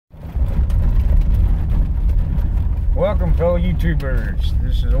Welcome, fellow YouTubers.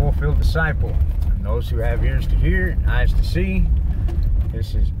 This is Oilfield Disciple, and those who have ears to hear, eyes to see.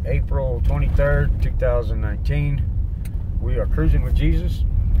 This is April 23rd, 2019. We are cruising with Jesus.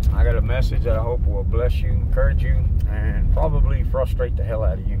 I got a message that I hope will bless you, encourage you, and probably frustrate the hell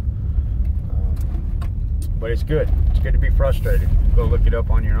out of you. But it's good. It's good to be frustrated. Go look it up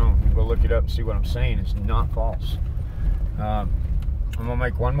on your own. You go look it up and see what I'm saying. It's not false. I'm gonna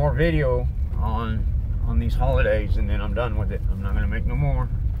make one more video on these holidays, and then I'm done with it. I'm not gonna make no more.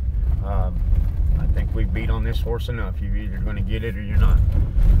 I think we beat on this horse enough. You're either gonna get it or you're not.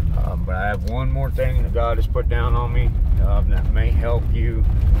 But I have one more thing that God has put down on me that may help you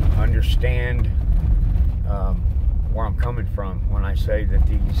understand where I'm coming from when I say that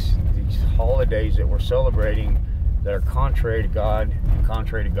these holidays that we're celebrating that are contrary to God and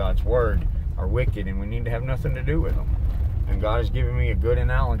contrary to God's word are wicked, and we need to have nothing to do with them. And God has given me a good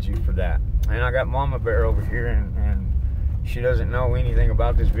analogy for that. And I got Momma Bear over here, and she doesn't know anything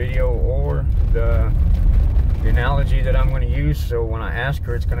about this video or the analogy that I'm going to use. So when I ask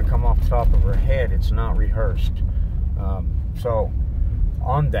her, it's going to come off the top of her head. It's not rehearsed. So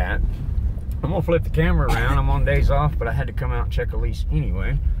on that, I'm going to flip the camera around. I'm on days off, but I had to come out and check a lease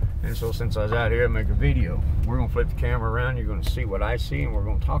anyway. And so since I was out here, I make a video. We're going to flip the camera around. You're going to see what I see, and we're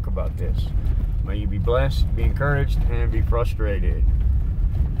going to talk about this. May you be blessed, be encouraged, and be frustrated.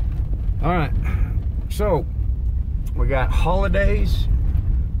 All right. So we got holidays,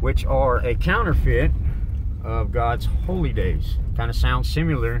 which are a counterfeit of God's holy days. Kind of sounds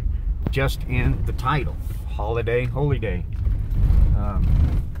similar just in the title. Holiday, holy day.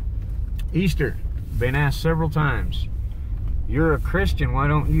 Easter, been asked several times. You're a Christian, why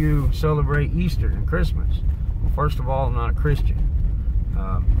don't you celebrate Easter and Christmas? Well, first of all, I'm not a Christian.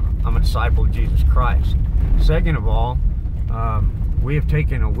 I'm a disciple of Jesus Christ. Second of all, we have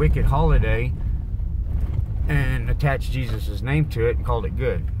taken a wicked holiday and attached Jesus' name to it and called it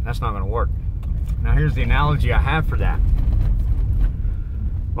good. That's not going to work. Now here's the analogy I have for that.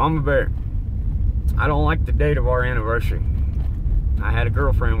 Momma Bear, I don't like the date of our anniversary. I had a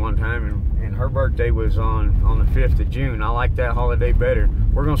girlfriend one time, and her birthday was on the 5th of June. I like that holiday better.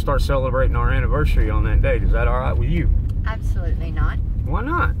 We're going to start celebrating our anniversary on that date. Is that all right with you? Absolutely not. Why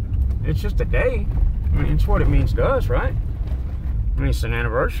not? It's just a day. I mean, it's what it means to us, right? I mean, it's an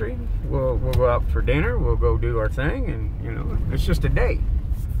anniversary. We'll go out for dinner. We'll go do our thing, and, you know, it's just a day.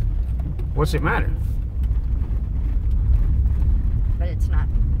 What's it matter? But it's not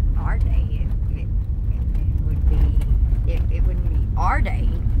our day. It wouldn't be our day.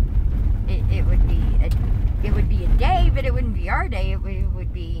 It would be a day, but it wouldn't be our day. It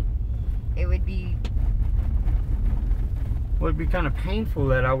would be Well, it'd be kind of painful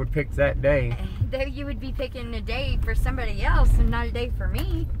that I would pick that day. Though you would be picking a day for somebody else and not a day for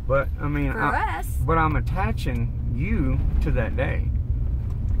me. But I mean, for us. But I'm attaching you to that day,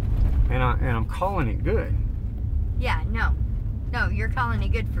 and I'm calling it good. Yeah, no, you're calling it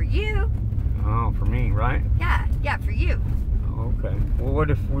good for you. Oh, for me, right? Yeah, for you. Okay. Well,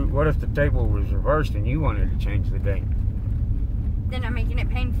 what if the table was reversed and you wanted to change the date? Then I'm making it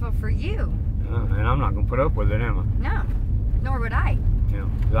painful for you. And I'm not going to put up with it, am I? No, nor would I. Yeah,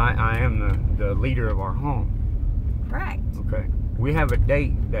 'cause I am the leader of our home. Correct. Okay. We have a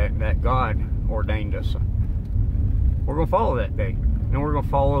date that God ordained us. We're going to follow that date, and we're going to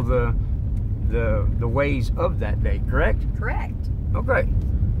follow the ways of that date. Correct? Correct. Okay.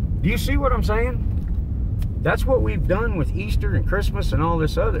 Do you see what I'm saying? That's what we've done with Easter and Christmas and all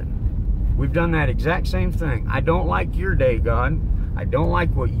this other. We've done that exact same thing. I don't like your day, God. I don't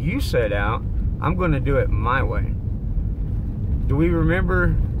like what you set out. I'm going to do it my way. Do we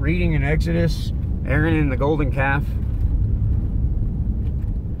remember reading in Exodus, Aaron and the golden calf?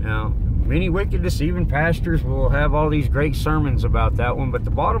 Now, many wicked deceiving pastors will have all these great sermons about that one, but the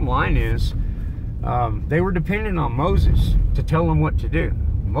bottom line is they were dependent on Moses to tell them what to do.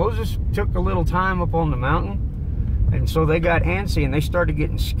 Moses took a little time up on the mountain, and so they got antsy and they started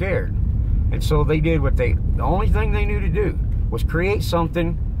getting scared. And so they did the only thing they knew to do was create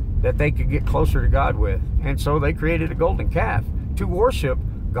something that they could get closer to God with. And so they created a golden calf to worship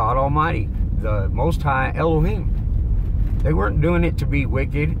God Almighty, the Most High Elohim. They weren't doing it to be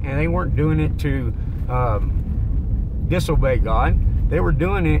wicked, and they weren't doing it to disobey God. They were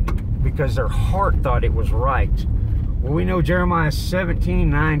doing it because their heart thought it was right. Well, we know Jeremiah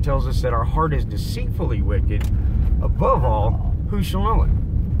 17:9 tells us that our heart is deceitfully wicked. Above all, who shall know it?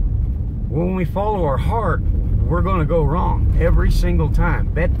 Well, when we follow our heart, we're going to go wrong every single time.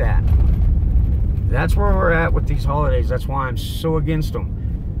 Bet that. That's where we're at with these holidays. That's why I'm so against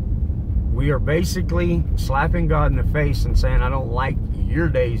them. We are basically slapping God in the face and saying, I don't like your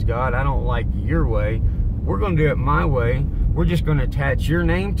days, God. I don't like your way. We're going to do it my way. We're just going to attach your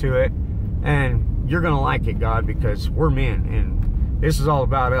name to it, and you're going to like it, God, because we're men, and this is all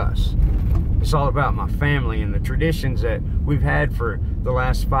about us. It's all about my family and the traditions that we've had for the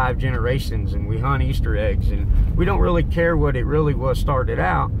last 5 generations, and we hunt Easter eggs, and we don't really care what it really was started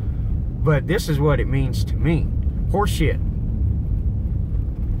out, but this is what it means to me. Horseshit.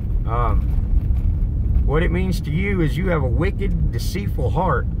 What it means to you is you have a wicked, deceitful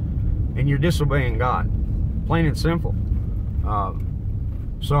heart, and you're disobeying God. Plain and simple.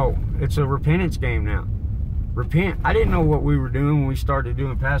 So it's a repentance game now. Repent. I didn't know what we were doing when we started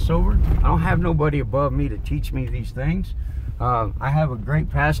doing Passover. I don't have nobody above me to teach me these things. I have a great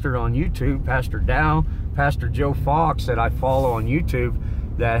pastor on YouTube, Pastor Dow, Pastor Joe Fox, that I follow on YouTube,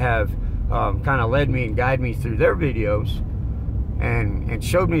 that have kind of led me and guided me through their videos, and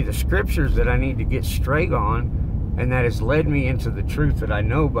showed me the scriptures that I need to get straight on, and that has led me into the truth that I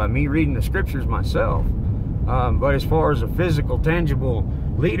know by me reading the scriptures myself. But as far as a physical, tangible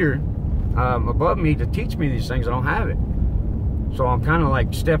leader above me to teach me these things, I don't have it. So I'm kind of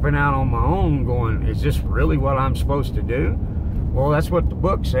like stepping out on my own, going, is this really what I'm supposed to do? Well, that's what the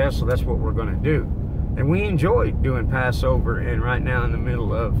book says, so that's what we're going to do. And we enjoy doing Passover, and right now in the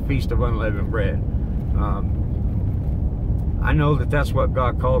middle of Feast of Unleavened Bread. I know that that's what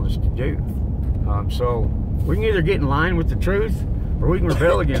God called us to do. So we can either get in line with the truth, or we can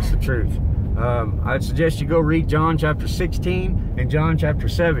rebel against the truth. I'd suggest you go read John chapter 16 and John chapter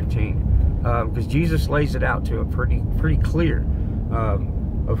 17, because Jesus lays it out to it pretty clear,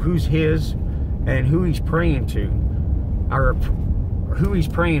 of who's his and who he's praying to, or who he's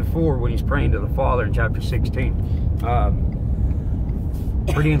praying for when he's praying to the Father in chapter 16.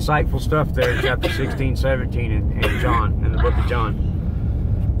 Pretty insightful stuff there in chapter 16, 17, and John, in the book of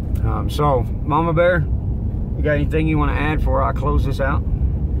John. So, Momma Bear, you got anything you want to add before I close this out?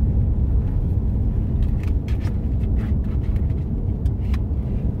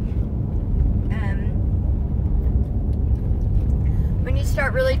 When you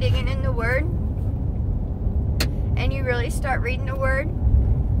start really digging in the Word, and you really start reading the Word,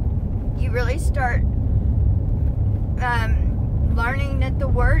 you really start learning that the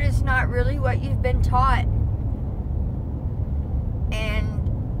Word is not really what you've been taught. And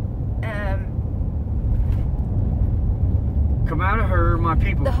come out of her, my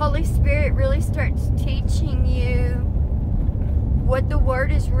people. The Holy Spirit really starts teaching you what the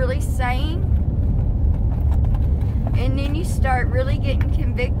Word is really saying. And then you start really getting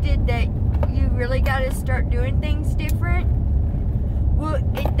convicted that you really got to start doing things different. Well,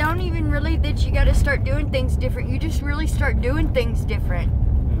 it don't even really that you got to start doing things different. You just really start doing things different.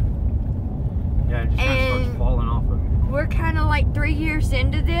 Yeah, it just kind of starts falling off of it. We're kind of like 3 years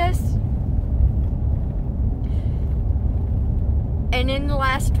into this. And in the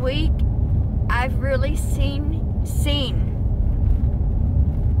last week, I've really seen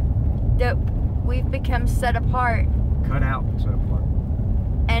that we've become set apart. Cut out and set apart.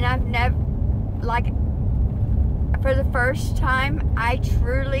 And I've never, like, for the first time, I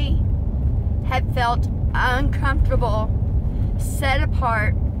truly have felt uncomfortable, set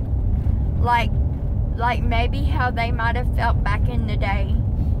apart, like maybe how they might have felt back in the day.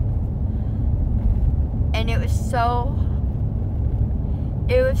 And it was so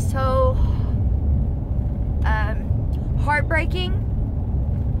heartbreaking,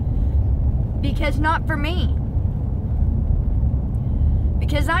 because not for me,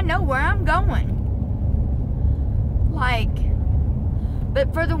 because I know where I'm going.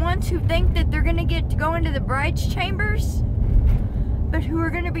 But for the ones who think that they're gonna get to go into the bride's chambers, but who are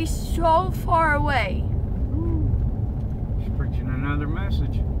gonna be so far away. She's preaching another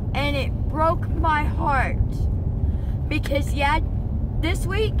message. And it broke my heart, because yeah, this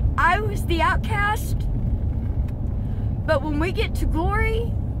week I was the outcast, but when we get to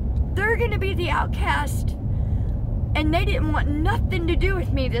glory, they're gonna be the outcast. And they didn't want nothing to do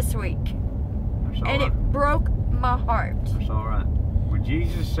with me this week. And it broke my heart. That's all right. When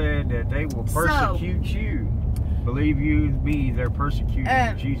Jesus said that they will persecute you, believe you me, they're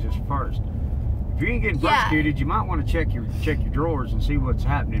persecuting Jesus first. If you ain't getting persecuted, you might want to check your drawers and see what's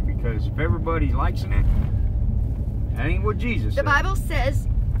happening, because if everybody likes it, that ain't what Jesus said. The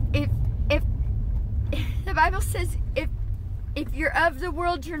Bible says if you're of the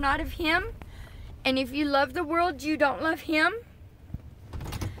world, you're not of him. And if you love the world, you don't love him.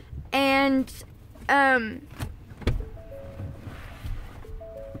 And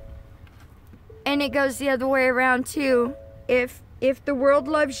it goes the other way around too. If the world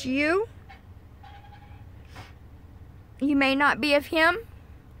loves you, you may not be of him.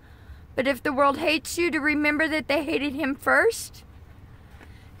 But if the world hates you, to remember that they hated him first.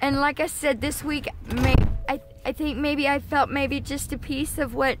 And like I said, this week I think maybe I felt maybe just a piece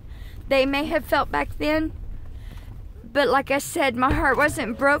of what they may have felt back then. But like I said, my heart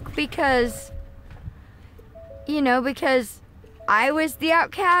wasn't broke because, you know, because I was the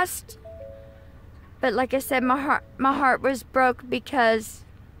outcast. But like I said, my heart was broke because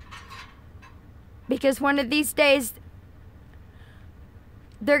one of these days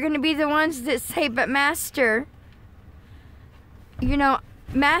they're going to be the ones that say, but Master, you know,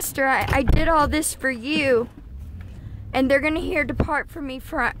 Master, I did all this for you. And they're going to hear, depart from me,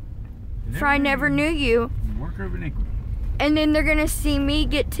 for I never knew you. Worker of iniquity. And then they're going to see me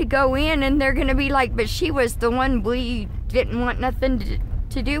get to go in, and they're going to be like, but she was the one we didn't want nothing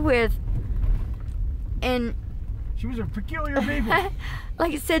to do with. And she was a peculiar baby.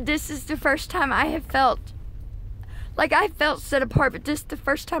 like I said, this is the first time I have felt, like I felt set apart, but this is the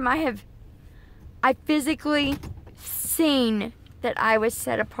first time I physically seen that I was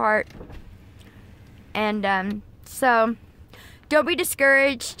set apart. And so don't be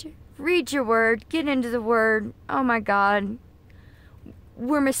discouraged. Read your word. Get into the word. Oh my God.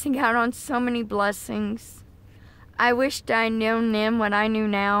 We're missing out on so many blessings. I wished I'd known then what I knew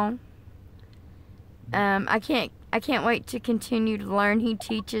now. I can't wait to continue to learn. He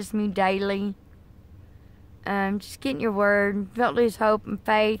teaches me daily. Just get in your word. Don't lose hope and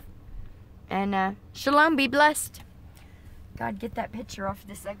faith. And shalom, be blessed. God, get that picture off of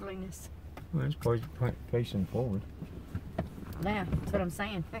this ugliness. Well, it's facing forward. Yeah, that's what I'm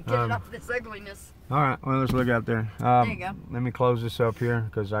saying. Get it off of this ugliness. All right, well, let's look out there. There you go. Let me close this up here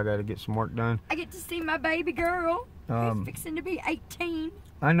because I got to get some work done. I get to see my baby girl who's fixing to be 18.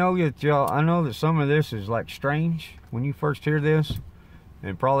 I know that some of this is like strange when you first hear this,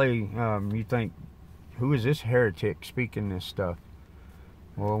 and probably you think, who is this heretic speaking this stuff?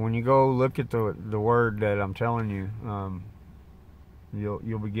 Well, when you go look at the word that I'm telling you,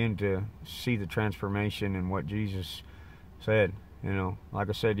 you'll begin to see the transformation in what Jesus said. You know, like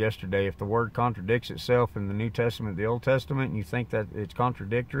I said yesterday, if the word contradicts itself in the New Testament, the Old Testament, and you think that it's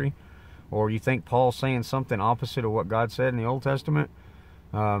contradictory, or you think Paul's saying something opposite of what God said in the Old Testament,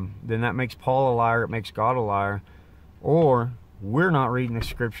 then that makes Paul a liar, it makes God a liar, or we're not reading the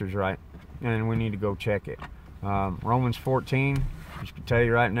scriptures right, and we need to go check it. Romans 14, I can tell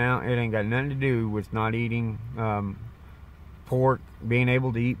you right now, it ain't got nothing to do with not eating pork, being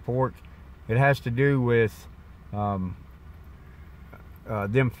able to eat pork. It has to do with them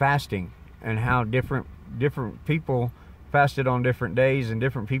fasting, and how different people fasted on different days, and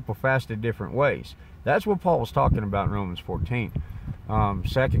different people fasted different ways. That's what Paul was talking about in Romans 14. 2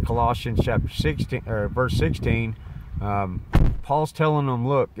 Colossians chapter 16, or verse 16, Paul's telling them,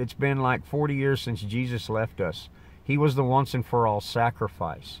 look, it's been like 40 years since Jesus left us. He was the once and for all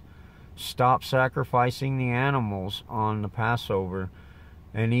sacrifice. Stop sacrificing the animals on the Passover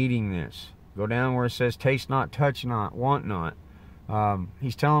and eating this. Go down where it says, taste not, touch not, want not.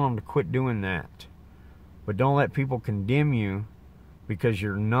 He's telling them to quit doing that. But don't let people condemn you because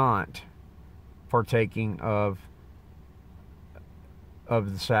you're not partaking of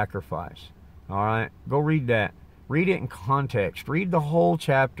the sacrifice. All right, go read that. Read it in context. Read the whole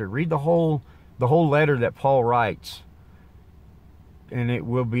chapter. Read the whole letter that Paul writes, and it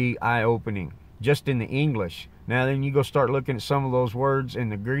will be eye-opening. Just in the English. Now then, you go start looking at some of those words in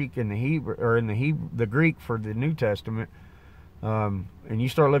the Greek and the Hebrew, or in the Greek for the New Testament, and you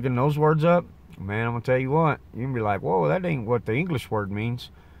start looking those words up. Man, I'm gonna tell you what. You can be like, whoa, that ain't what the English word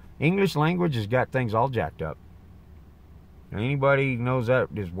means. English language has got things all jacked up. Now, anybody knows that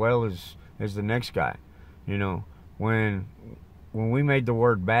as well as the next guy. You know, when we made the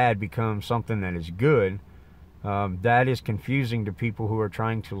word bad become something that is good, that is confusing to people who are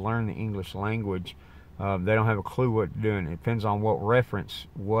trying to learn the English language. They don't have a clue what they're doing. It depends on what reference,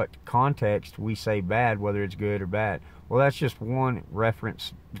 what context we say bad, whether it's good or bad. Well, that's just one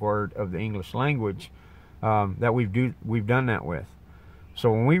reference word of the English language that we've done that with. So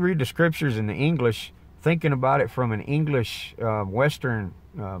when we read the scriptures in the English, thinking about it from an English Western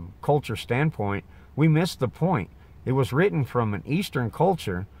culture standpoint, we miss the point. It was written from an Eastern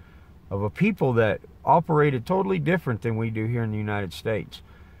culture of a people that operated totally different than we do here in the United States.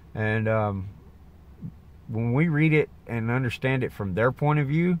 And when we read it and understand it from their point of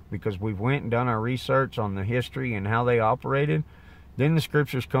view, because we've went and done our research on the history and how they operated, then the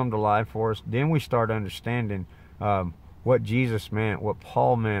scriptures come to life for us. Then we start understanding what Jesus meant, what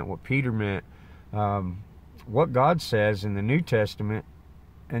Paul meant, what Peter meant, what God says in the New Testament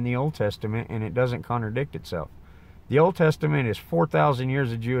and the Old Testament, and it doesn't contradict itself. The Old Testament is 4,000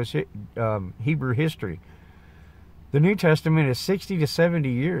 years of Jewish Hebrew history. The New Testament is 60 to 70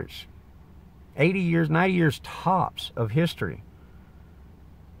 years. 80 years, 90 years tops of history.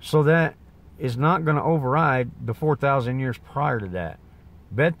 So that is not going to override the 4,000 years prior to that.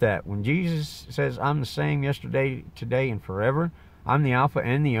 Bet that. When Jesus says, I'm the same yesterday, today, and forever, I'm the Alpha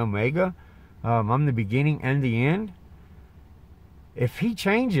and the Omega, I'm the beginning and the end. If he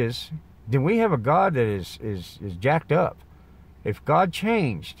changes, then we have a God that is jacked up. If God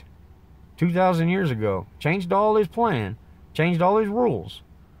changed 2,000 years ago, changed all his plan, changed all his rules,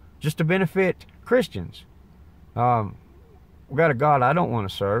 just to benefit Christians, we got a God I don't want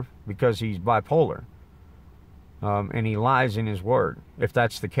to serve because he's bipolar, and he lies in his word, if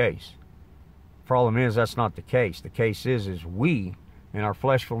that's the case. Problem is, that's not the case. The case is we, in our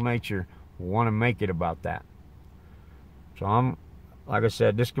fleshful nature, want to make it about that. So like I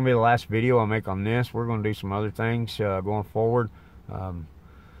said, this is going to be the last video I'll make on this. We're going to do some other things going forward,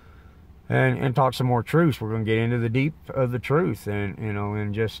 and talk some more truths. We're going to get into the deep of the truth, and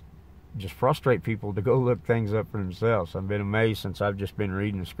and just frustrate people to go look things up for themselves. I've been amazed since I've just been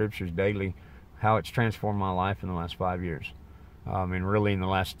reading the scriptures daily how it's transformed my life in the last 5 years, and really in the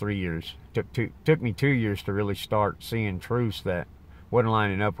last 3 years. Took me 2 years to really start seeing truths that wasn't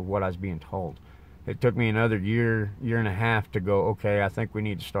lining up with what I was being told. It took me another year and a half to go, okay, I think we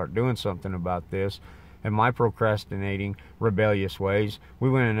need to start doing something about this. And my procrastinating, rebellious ways, we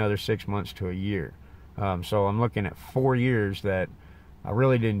went another 6 months to a year. So I'm looking at 4 years that I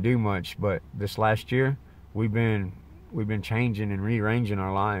really didn't do much, but this last year we've been changing and rearranging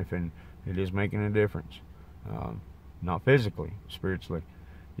our life, and it is making a difference. Not physically, spiritually.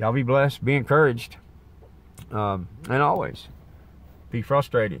 Y'all be blessed, be encouraged, and always be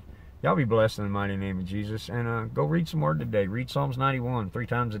frustrated. Y'all be blessed in the mighty name of Jesus, and go read some word today. Read Psalms 91 3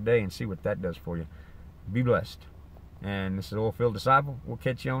 times a day and see what that does for you. Be blessed. And this is Oilfield Disciple. We'll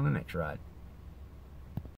catch you on the next ride.